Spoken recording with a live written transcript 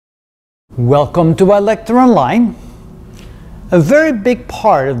Welcome to Allthe Online. A very big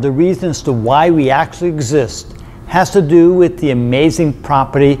part of the reason as to why we actually exist has to do with the amazing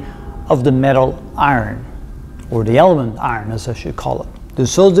property of the metal iron, or the element iron as I should call it.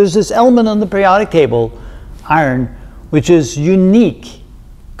 So there's this element on the periodic table, iron, which is unique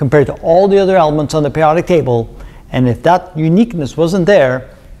compared to all the other elements on the periodic table, and if that uniqueness wasn't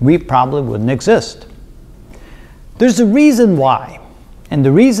there, we probably wouldn't exist. There's a reason why. And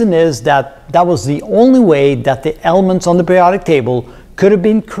the reason is that that was the only way that the elements on the periodic table could have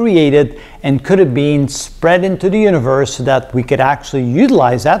been created and could have been spread into the universe so that we could actually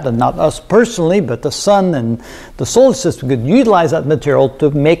utilize that, and not us personally, but the sun and the solar system could utilize that material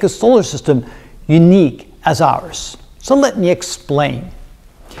to make a solar system unique as ours. So let me explain.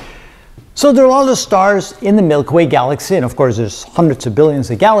 So there are a lot of stars in the Milky Way galaxy, and of course there's hundreds of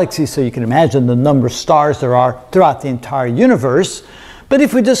billions of galaxies, so you can imagine the number of stars there are throughout the entire universe. But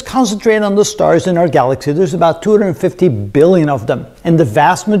if we just concentrate on the stars in our galaxy, there's about 250 billion of them, and the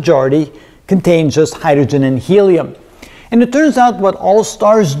vast majority contains just hydrogen and helium. And it turns out what all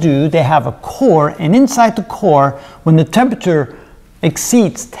stars do, they have a core, and inside the core, when the temperature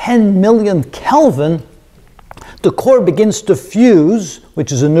exceeds 10 million Kelvin, the core begins to fuse,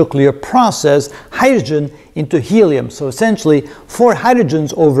 which is a nuclear process, hydrogen into helium. So essentially, 4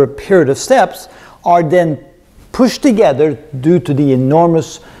 hydrogens over a period of steps are then pushed together due to the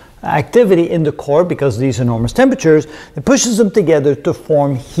enormous activity in the core, because of these enormous temperatures, it pushes them together to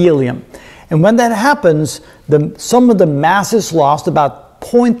form helium. And when that happens, some of the mass is lost. About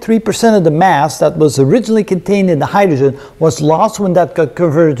 0.3% of the mass that was originally contained in the hydrogen was lost when that got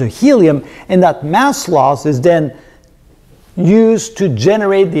converted to helium, and that mass loss is then used to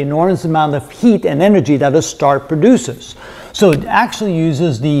generate the enormous amount of heat and energy that a star produces. So it actually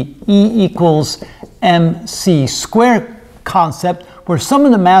uses the E equals mc squared concept, where some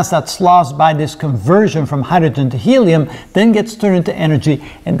of the mass that's lost by this conversion from hydrogen to helium then gets turned into energy,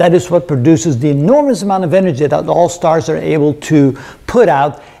 and that is what produces the enormous amount of energy that all stars are able to put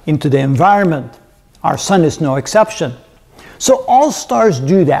out into the environment. Our sun is no exception. So all stars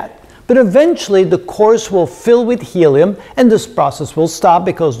do that. But eventually the cores will fill with helium, and this process will stop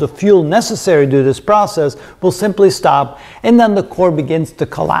because the fuel necessary to do this process will simply stop, and then the core begins to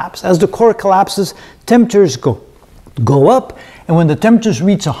collapse. As the core collapses, temperatures go up, and when the temperatures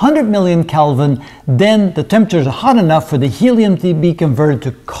reach 100 million Kelvin, then the temperatures are hot enough for the helium to be converted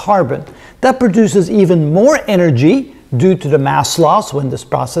to carbon. That produces even more energy due to the mass loss when this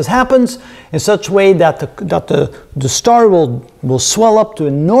process happens, in such a way that the star will swell up to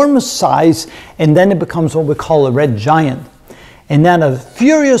enormous size, and then it becomes what we call a red giant. And then at a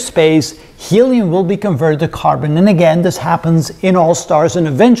furious pace, helium will be converted to carbon, and again this happens in all stars, and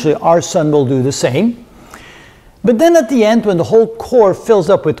eventually our sun will do the same. But then at the end, when the whole core fills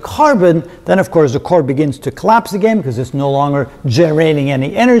up with carbon, then of course the core begins to collapse again because it's no longer generating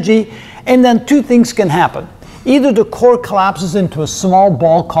any energy, and then two things can happen. Either the core collapses into a small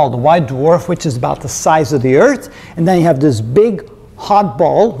ball called a white dwarf, which is about the size of the Earth, and then you have this big hot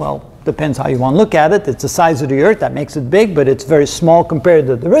ball. Well, depends how you want to look at it. It's the size of the Earth, that makes it big, but it's very small compared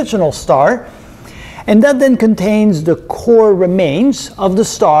to the original star. And that then contains the core remains of the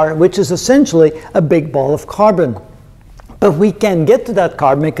star, which is essentially a big ball of carbon. But we can't get to that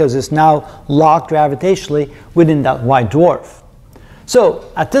carbon because it's now locked gravitationally within that white dwarf.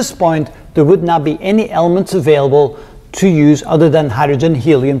 So at this point, there would not be any elements available to use other than hydrogen and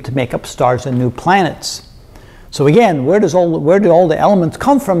helium to make up stars and new planets. So again, where do all the elements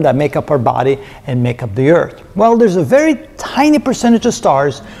come from that make up our body and make up the Earth? Well, there's a very tiny percentage of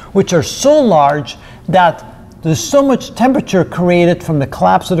stars which are so large that there's so much temperature created from the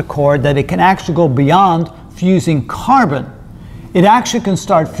collapse of the core that it can actually go beyond fusing carbon. It actually can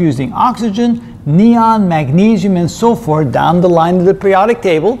start fusing oxygen, neon, magnesium, and so forth down the line of the periodic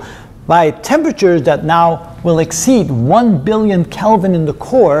table by temperatures that now will exceed 1 billion Kelvin in the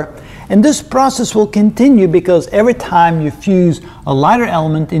core. And this process will continue because every time you fuse a lighter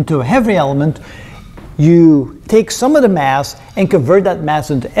element into a heavy element, you take some of the mass and convert that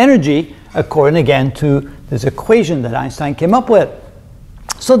mass into energy, according again to this equation that Einstein came up with.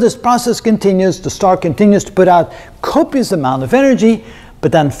 So this process continues, the star continues to put out copious amount of energy,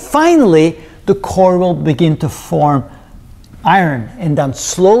 but then finally the core will begin to form iron, and then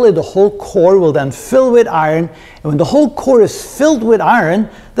slowly the whole core will then fill with iron, and when the whole core is filled with iron,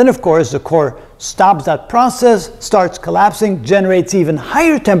 then of course the core stops that process, starts collapsing, generates even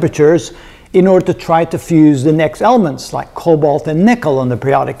higher temperatures in order to try to fuse the next elements like cobalt and nickel on the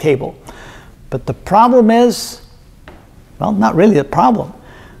periodic table. But the problem is, well, not really a problem.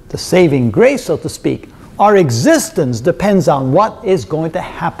 The saving grace, so to speak, our existence depends on what is going to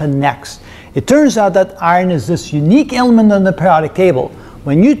happen next. It turns out that iron is this unique element on the periodic table.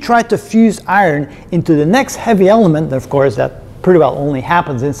 When you try to fuse iron into the next heavy element, of course that pretty well only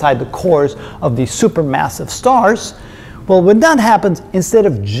happens inside the cores of these supermassive stars. Well, when that happens, instead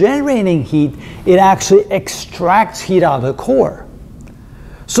of generating heat, it actually extracts heat out of the core.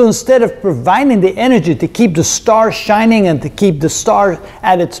 So instead of providing the energy to keep the star shining and to keep the star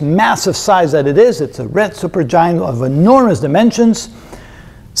at its massive size that it is, it's a red supergiant of enormous dimensions,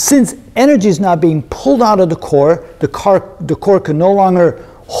 since energy is now being pulled out of the core can no longer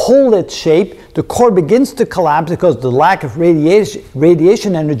hold its shape, the core begins to collapse because of the lack of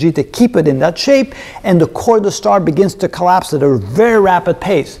radiation energy to keep it in that shape, and the core of the star begins to collapse at a very rapid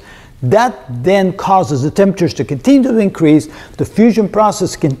pace. That then causes the temperatures to continue to increase, the fusion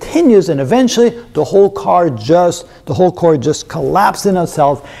process continues, and eventually the whole core just collapses in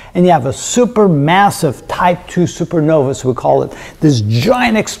itself, and you have a supermassive type 2 supernova, as we call it. This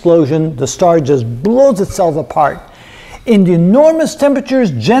giant explosion, the star just blows itself apart. In the enormous temperatures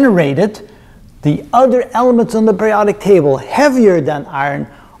generated, the other elements on the periodic table, heavier than iron,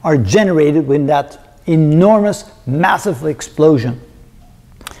 are generated when that enormous, massive explosion.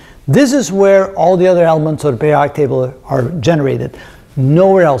 This is where all the other elements of the periodic table are generated.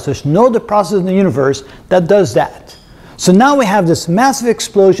 Nowhere else. There's no other process in the universe that does that. So now we have this massive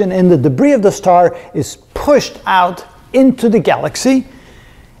explosion, and the debris of the star is pushed out into the galaxy.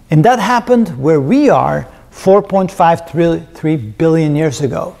 And that happened where we are 4.533 billion years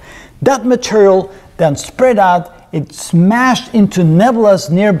ago. That material then spread out, it smashed into nebulas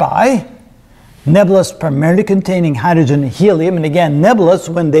nearby. Nebulas primarily containing hydrogen and helium, and again, nebulas,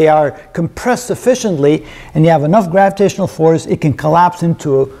 when they are compressed sufficiently and you have enough gravitational force, it can collapse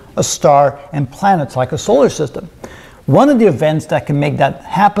into a star and planets like a solar system. One of the events that can make that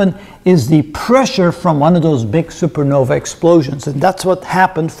happen is the pressure from one of those big supernova explosions, and that's what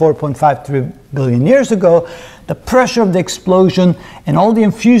happened 4.53 billion years ago. The pressure of the explosion and all the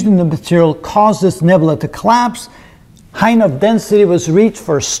infusion in the material caused this nebula to collapse. High enough density was reached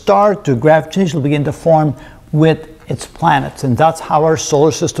for a star to gravitationally begin to form with its planets, and that's how our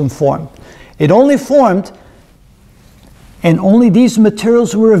solar system formed. It only formed, and only these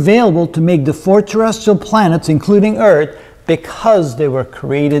materials were available to make the 4 terrestrial planets, including Earth, because they were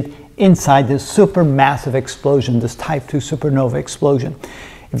created inside this supermassive explosion, this type 2 supernova explosion.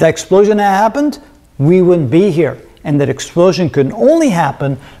 If that explosion had happened, we wouldn't be here. And that explosion could only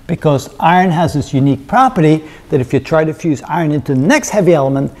happen because iron has this unique property that if you try to fuse iron into the next heavy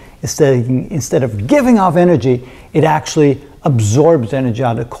element, instead of giving off energy, it actually absorbs energy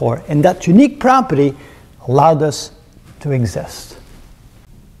out of the core. And that unique property allowed us to exist.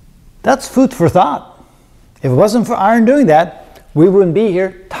 That's food for thought. If it wasn't for iron doing that, we wouldn't be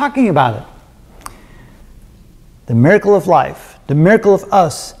here talking about it. The miracle of life, the miracle of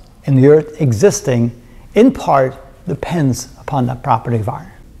us and the Earth existing, in part, depends upon that property of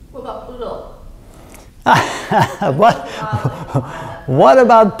iron. What about Pluto? What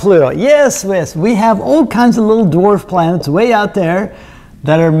about Pluto? Yes, we have all kinds of little dwarf planets way out there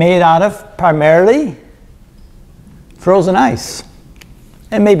that are made out of primarily frozen ice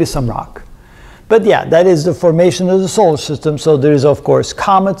and maybe some rock. But yeah, that is the formation of the solar system. So there's of course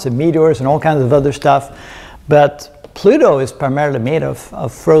comets and meteors and all kinds of other stuff. But Pluto is primarily made of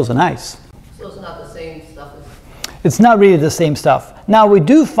frozen ice. So it's not the same stuff as... It's not really the same stuff. Now we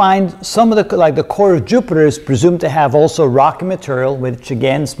do find some of the, like the core of Jupiter is presumed to have also rocky material, which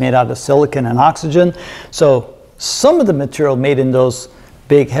again is made out of silicon and oxygen. So some of the material made in those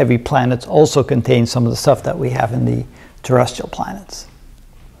big heavy planets also contains some of the stuff that we have in the terrestrial planets.